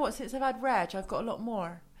 I do you know what? Since I've had Reg, I've got a lot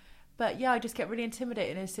more. But yeah, I just get really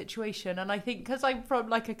intimidated in a situation. And I think because I'm from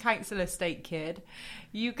like a council estate kid,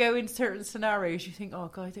 you go in certain scenarios, you think, oh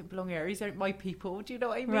God, I don't belong here. These aren't my people. Do you know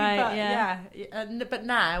what I mean? Right, but, yeah. But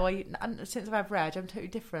now, since I've had Reg, I'm totally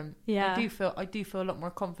different. Yeah. I do feel a lot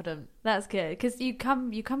more confident. That's good, because you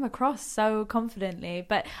come across so confidently.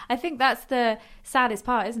 But I think that's the saddest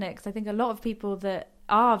part, isn't it? Because I think a lot of people that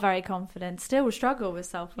are very confident still struggle with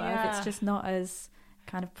self-worth. Yeah. It's just not as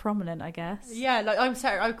kind of prominent, I guess. Yeah, like I'm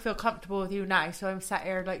sat here, I feel comfortable with you now, so I'm sat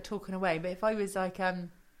here like talking away. But if I was like,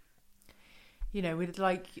 we'd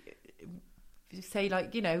like say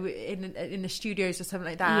like, in the studios or something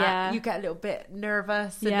like that, you get a little bit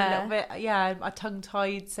nervous and a little bit, my tongue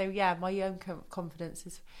tied. So yeah, my own confidence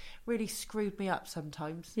has really screwed me up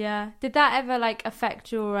sometimes. Yeah. Did that ever like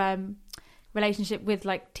affect your relationship with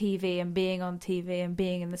like TV and being on TV and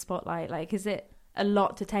being in the spotlight? Like, is it a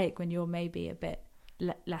lot to take when you're maybe a bit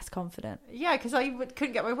less confident? Yeah, because I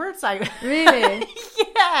couldn't get my words out. Really?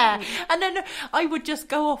 Yeah. And then I would just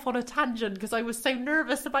go off on a tangent because I was so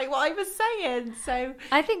nervous about what I was saying. So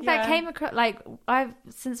I think that came across, like,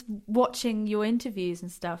 since watching your interviews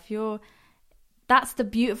and stuff, that's the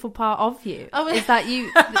beautiful part of you. Is that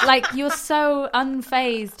you you're so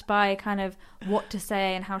unfazed by kind of what to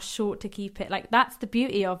say and how short to keep it. Like, that's the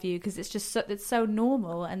beauty of you, because it's just it's so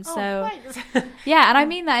normal and so thanks. yeah. And I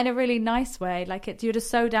mean that in a really nice way. Like, you're just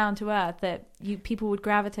so down to earth that people would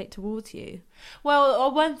gravitate towards you.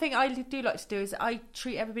 Well, one thing I do like to do is I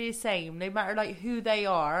treat everybody the same, no matter like who they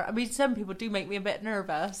are. I mean, some people do make me a bit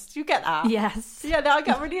nervous. Do you get that? Yes. Yeah, I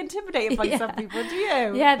get really intimidated by some people. Do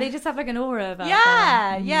you? Yeah, they just have like an aura about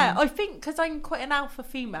them. Yeah. I think because I'm quite an alpha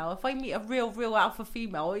female. If I meet a real alpha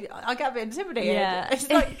female, I get a bit intimidated. Yeah.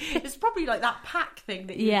 It's probably like that pack thing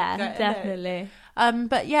that you get, definitely.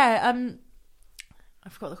 But yeah, I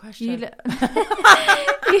forgot the question.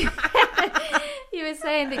 You were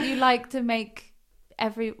saying that you like to make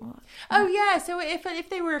Oh yeah, so if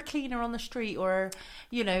they were a cleaner on the street or,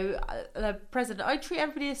 you know, the president, I treat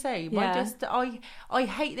everybody the same. Yeah. I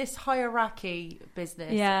hate this hierarchy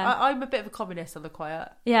business. Yeah. I'm a bit of a communist on the quiet.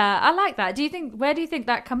 Yeah, I like that. Where do you think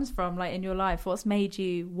that comes from, like in your life? What's made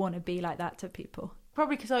you want to be like that to people?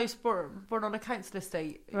 Probably because I was born on a council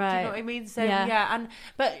estate. Right. Do you know what I mean? So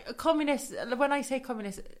but communist. When I say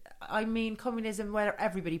communist, I mean communism where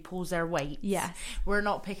everybody pulls their weight. Yes. We're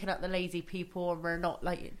not picking up the lazy people, and we're not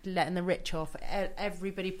like letting the rich off.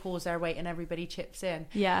 Everybody pulls their weight, and everybody chips in.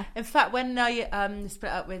 Yeah. In fact, when I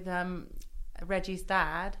split up with Reggie's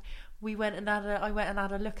dad, I went and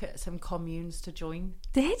had a look at some communes to join.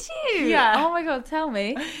 Did you? Yeah. Oh my God, tell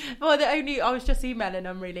me. Well, I was just emailing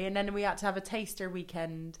them really, and then we had to have a taster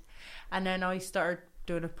weekend, and then I started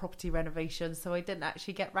doing a property renovation, so I didn't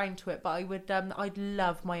actually get round to it. But I would, I'd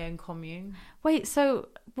love my own commune. Wait, so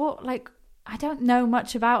what? Like, I don't know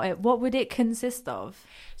much about it. What would it consist of?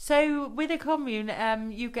 So with a commune,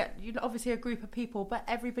 you obviously a group of people, but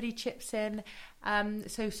everybody chips in.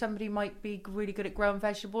 So somebody might be really good at growing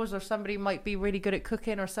vegetables, or somebody might be really good at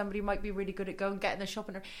cooking, or somebody might be really good at going getting the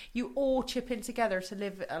shopping. You all chip in together to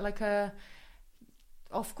live like a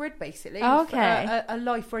off-grid, basically. Okay. A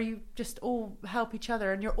life where you just all help each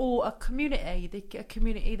other, and you're all a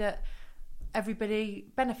community that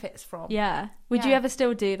everybody benefits from. Yeah. Would you ever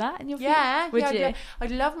still do that in your future? Yeah. Would you? Yeah.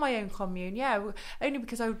 I'd love my own commune. Yeah, only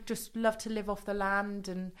because I would just love to live off the land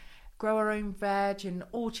and grow our own veg and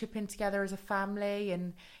all chip in together as a family,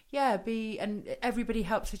 and and everybody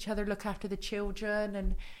helps each other look after the children,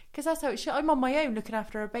 and because that's how it should. I'm on my own looking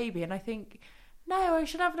after a baby, and I think, no,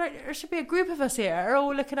 there should be a group of us here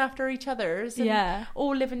all looking after each other's, and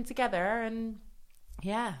all living together, and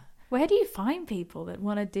Where do you find people that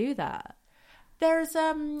want to do that? There's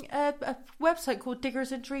a website called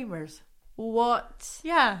Diggers and Dreamers. What?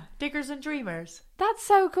 Yeah, Diggers and Dreamers. That's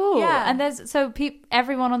so cool. Yeah. And there's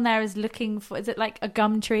everyone on there is looking for, is it like a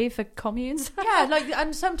gum tree for communes? Yeah,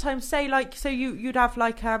 and sometimes say you'd have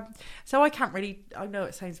so I can't really, I know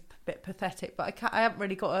it sounds a bit pathetic, but I can't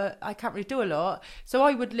really do a lot. So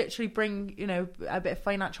I would literally bring, a bit of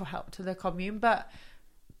financial help to the commune, but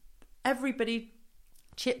everybody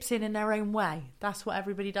chips in their own way. That's what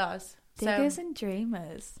everybody does. Diggers and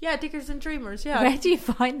Dreamers. Yeah, Diggers and Dreamers. Yeah. Where do you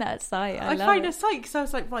find that site? I find a site because I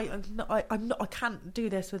was like, right, I can't do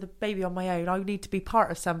this with a baby on my own. I need to be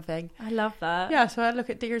part of something. I love that. Yeah, so I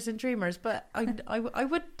look at Diggers and Dreamers, but I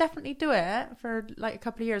would definitely do it for like a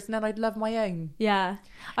couple of years, and then I'd love my own. Yeah,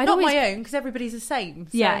 my own because everybody's the same.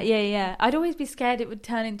 So. Yeah. I'd always be scared it would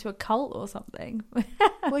turn into a cult or something.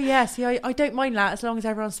 Well, yeah. See, I don't mind that as long as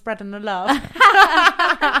everyone's spreading the love.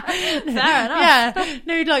 Fair enough.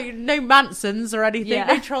 Yeah, no Mansons or anything. Yeah.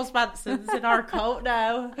 No Charles Mansons in our cult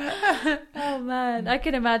now. Oh man, I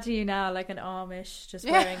can imagine you now like an Amish just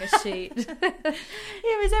wearing a sheet.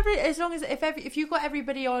 As long as if you've got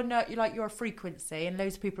everybody on your frequency and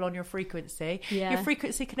loads of people on your frequency, your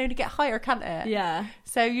frequency can only get higher, can't it? Yeah.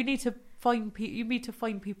 So you need to find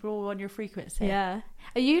people on your frequency. Yeah.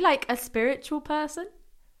 Are you like a spiritual person?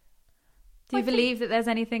 Do you believe that there's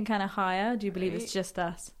anything kind of higher? Do you believe it's just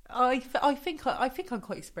us? I think I'm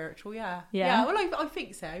quite spiritual. Yeah. Yeah. Well, I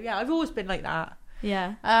think so. Yeah. I've always been like that.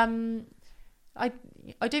 Yeah. I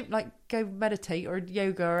don't like go meditate or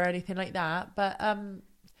yoga or anything like that, but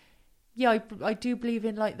I do believe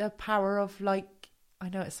in like the power of like. I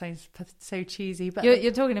know it sounds so cheesy, but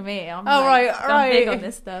you're talking to me. I'm big on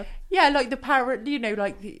this stuff. Yeah, like the power.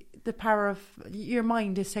 Like the power of your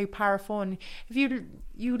mind is so powerful, and if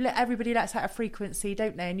you let everybody lets out a frequency,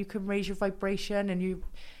 don't they? And you can raise your vibration, and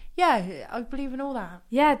I believe in all that.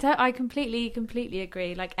 Yeah, I completely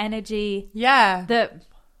agree. Like energy. Yeah.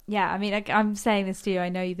 I mean, I'm saying this to you. I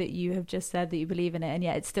know that you have just said that you believe in it, and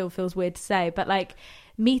yet it still feels weird to say. But like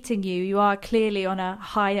meeting you are clearly on a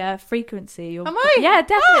higher frequency. Am I? Yeah,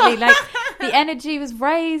 definitely. Like the energy was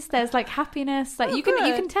raised. There's like happiness. Like you good.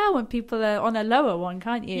 can tell when people are on a lower one,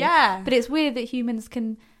 can't you? Yeah. But it's weird that humans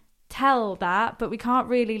can tell that, but we can't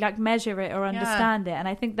really like measure it or understand it. And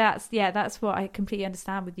I think that's what I completely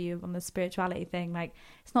understand with you on the spirituality thing. Like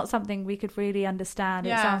it's not something we could really understand.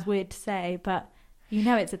 It sounds weird to say, but You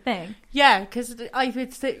know it's a thing. Yeah, because I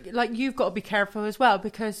would say, like, you've got to be careful as well,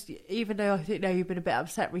 because even though I think you've been a bit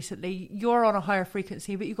upset recently, you're on a higher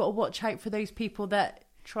frequency, but you've got to watch out for those people that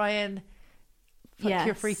try and fuck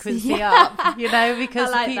your frequency up, you know,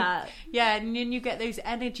 because I like that. Yeah, and then you get those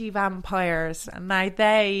energy vampires, and now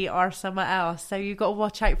they are somewhere else, so you've got to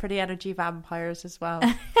watch out for the energy vampires as well.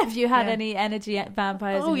 Have you had any energy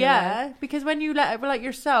vampires? Oh in your yeah, life? because when you let, like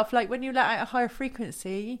yourself, like when you let out a higher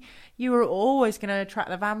frequency, you are always going to attract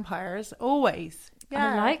the vampires, always.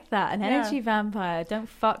 Yeah. I like that. An energy vampire. Don't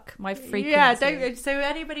fuck my frequency. Yeah, don't. So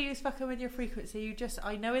anybody who's fucking with your frequency, you just,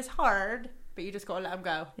 I know it's hard, but you just got to let them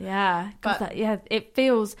go. Yeah. But it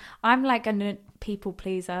feels, I'm like a people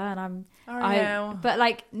pleaser, and but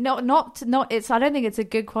like not it's, I don't think it's a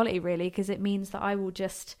good quality really, because it means that I will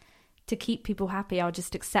just, to keep people happy, I'll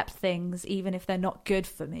just accept things even if they're not good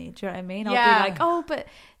for me. Do you know what I mean? I'll be like, oh, but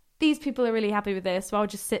these people are really happy with this, so I'll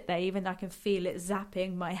just sit there even though I can feel it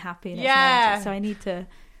zapping my happiness. Yeah. So I need to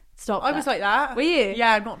stop. I was like that. Were you?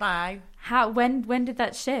 Yeah, not now. How? When did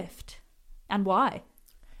that shift, and why?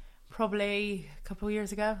 Probably a couple of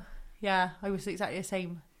years ago. Yeah, I was exactly the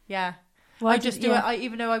same. Yeah. Why I just do it.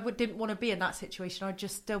 Even though I didn't want to be in that situation, I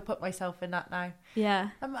just still put myself in that now. Yeah.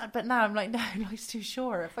 But now I'm like, no, life's too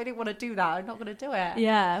short. If I didn't want to do that, I'm not going to do it.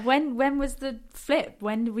 Yeah. When was the flip?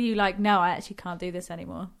 When were you like, no, I actually can't do this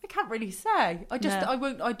anymore? I can't really say. I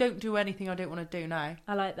don't do anything I don't want to do now.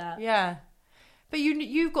 I like that. Yeah. But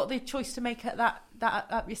you've got the choice to make it that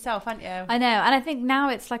up yourself, haven't you? I know. And I think now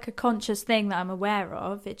it's like a conscious thing that I'm aware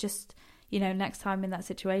of. It just, you know, next time in that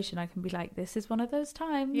situation, I can be like, this is one of those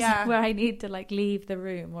times where I need to like leave the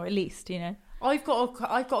room, or at least, you know. I've got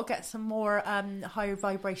to get some more higher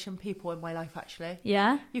vibration people in my life, actually.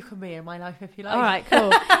 Yeah? You can be in my life if you like. All right,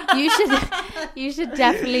 cool. You should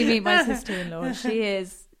definitely meet my sister-in-law. She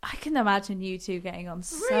is, I can imagine you two getting on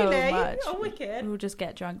so really? much. Oh, wicked. We'll just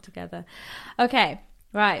get drunk together. Okay,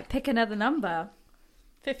 right, pick another number.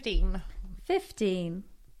 15. 15.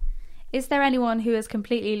 Is there anyone who has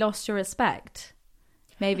completely lost your respect?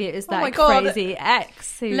 Maybe it was that my God. crazy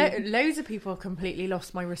ex who... Loads of people have completely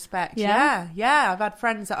lost my respect. Yeah. I've had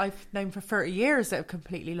friends that I've known for 30 years that have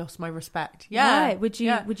completely lost my respect. Yeah. Right. Would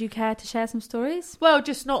you care to share some stories? Well,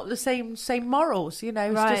 just not the same morals, you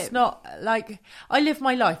know. It's just not like, I live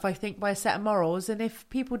my life, I think, by a set of morals, and if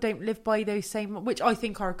people don't live by those same, which I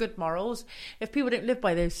think are good morals, if people don't live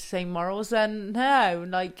by those same morals, then no,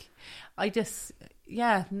 like, I just,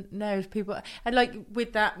 no, people, and like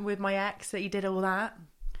with my ex, that he did all that.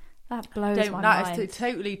 That blows my mind. That has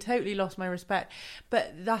totally lost my respect.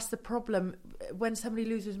 But that's the problem. When somebody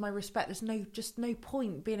loses my respect, there's no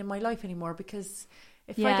point being in my life anymore, because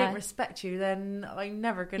if I don't respect you, then I'm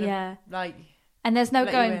never going to like... And there's no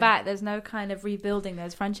going back. There's no kind of rebuilding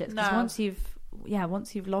those friendships. Because no.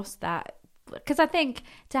 once you've lost that... Because I think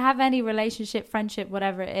to have any relationship, friendship,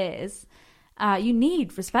 whatever it is, you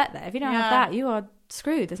need respect there. If you don't have that, you are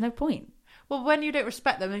screwed. There's no point. Well, when you don't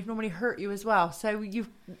respect them, they normally hurt you as well. So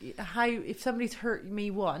if somebody's hurt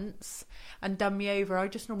me once and done me over, I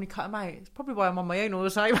just normally cut them out. It's probably why I'm on my own all the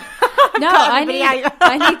time. No, I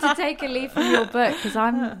need to take a leaf from your book, because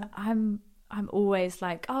I'm always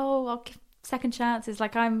like, oh, I'll give second chances.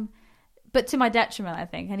 But to my detriment, I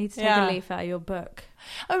think I need to take a leaf out of your book.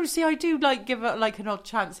 Oh, see, I do like give it like an odd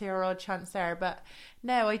chance here or odd chance there, but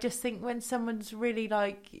no, I just think when someone's really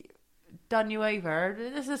like done you over,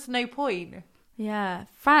 there's just no point. Yeah,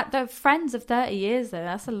 the friends of 30 years though,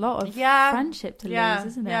 that's a lot of friendship to lose,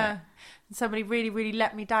 isn't it? Yeah, somebody really, really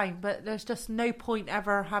let me down, but there's just no point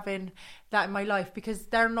ever having that in my life, because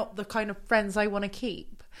they're not the kind of friends I want to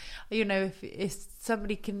keep. You know, if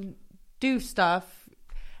somebody can do stuff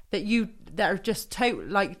that are just total,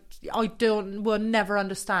 like, will never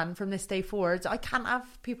understand from this day forwards, I can't have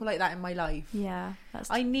people like that in my life. Yeah,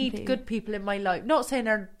 I need good people in my life. Not saying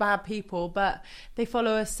they're bad people, but they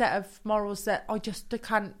follow a set of morals that I just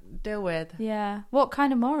can't deal with. Yeah. What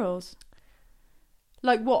kind of morals?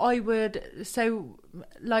 Like what I would, so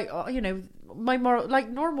like, you know, my moral, like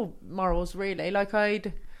normal morals really. Like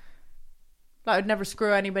I'd never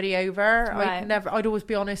screw anybody over. Right. I'd always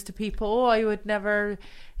be honest to people. I would never,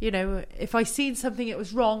 you know, if I seen something that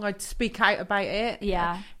was wrong, I'd speak out about it.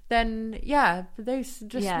 Yeah. Then those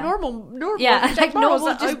just normal, like morals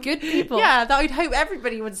normal, just good people. Yeah, that I'd hope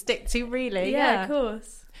everybody would stick to. Really. Yeah, of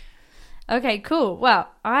course. Okay, cool. Well,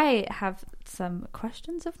 I have some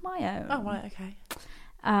questions of my own. Oh right, okay.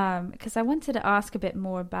 Because I wanted to ask a bit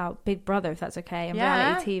more about Big Brother, if that's okay, and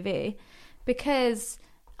reality TV, because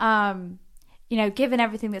you know, given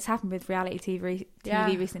everything that's happened with reality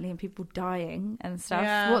TV recently and people dying and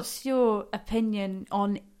stuff, what's your opinion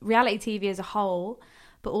on reality TV as a whole,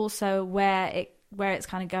 but also where it where it's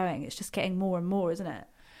kind of going. It's just getting more and more, isn't it?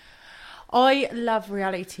 I love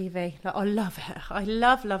reality TV. Like, I love it. I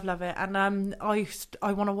love it. And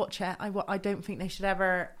I want to watch it. I don't think they should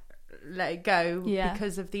ever let it go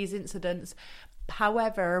because of these incidents.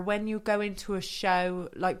 However, when you go into a show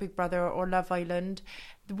like Big Brother or Love Island,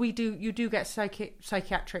 you do get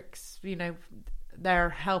psychiatrics, you know, they're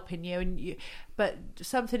helping you, but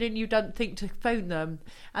something in you don't think to phone them.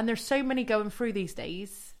 And there's so many going through these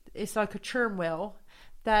days. It's like a churn wheel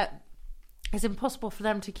that it's impossible for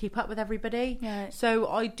them to keep up with everybody. Yeah. So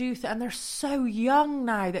I do, and they're so young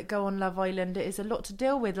now that go on Love Island. It is a lot to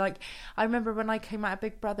deal with. Like, I remember when I came out of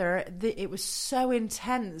Big Brother, it was so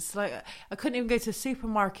intense. Like, I couldn't even go to the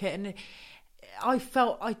supermarket, and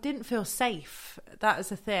I didn't feel safe. That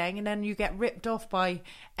is a thing. And then you get ripped off by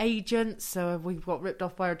agents. So we got ripped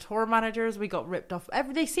off by our tour managers. We got ripped off.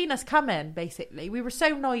 They seen us coming, basically. We were so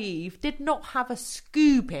naive, did not have a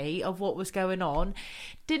Scooby of what was going on.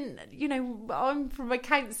 Didn't, you know, I'm from a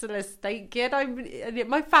council estate, kid.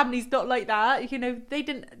 My family's not like that. You know,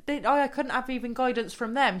 I couldn't have even guidance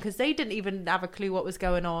from them because they didn't even have a clue what was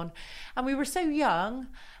going on. And we were so young.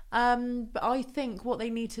 But I think what they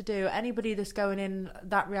need to do, anybody that's going in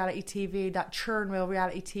that reality TV, that churn wheel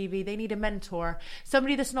reality TV, they need a mentor.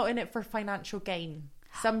 Somebody that's not in it for financial gain.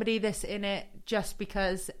 Somebody that's in it just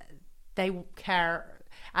because they care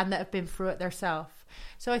and that have been through it themselves.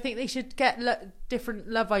 So I think they should get different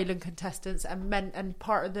Love Island contestants and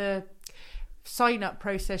part of the sign-up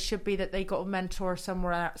process should be that they got a mentor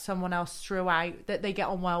someone else throughout that they get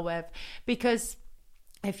on well with. Because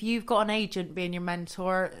if you've got an agent being your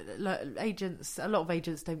mentor, a lot of agents don't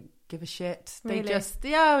give a shit. Really? They just,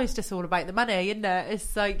 it's just all about the money, isn't it?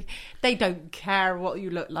 It's like, they don't care what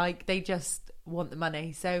you look like. They just want the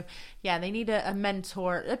money. So, yeah, they need a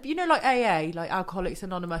mentor. You know, like AA, like Alcoholics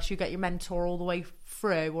Anonymous, you get your mentor all the way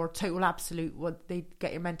through, or Total Absolute, they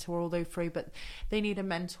get your mentor all the way through, but they need a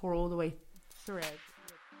mentor all the way through.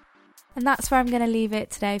 And that's where I'm going to leave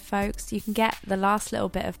it today, folks. You can get the last little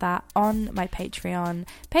bit of that on my Patreon,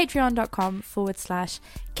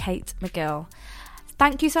 patreon.com/Kate McGill.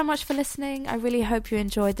 Thank you so much for listening. I really hope you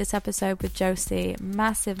enjoyed this episode with Josie.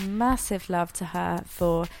 Massive, massive love to her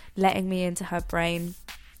for letting me into her brain.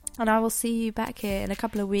 And I will see you back here in a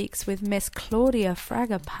couple of weeks with Miss Claudia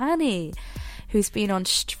Fragapani, who's been on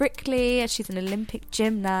Strictly. She's an Olympic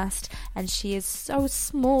gymnast, and she is so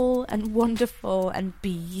small and wonderful and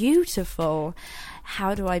beautiful.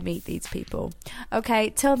 How do I meet these people? Okay,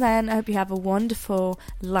 till then, I hope you have a wonderful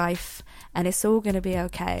life, and it's all going to be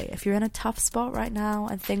okay. If you're in a tough spot right now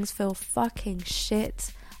and things feel fucking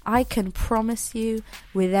shit, I can promise you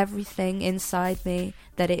with everything inside me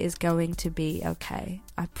that it is going to be okay.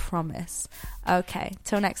 I promise. Okay,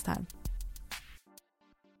 till next time.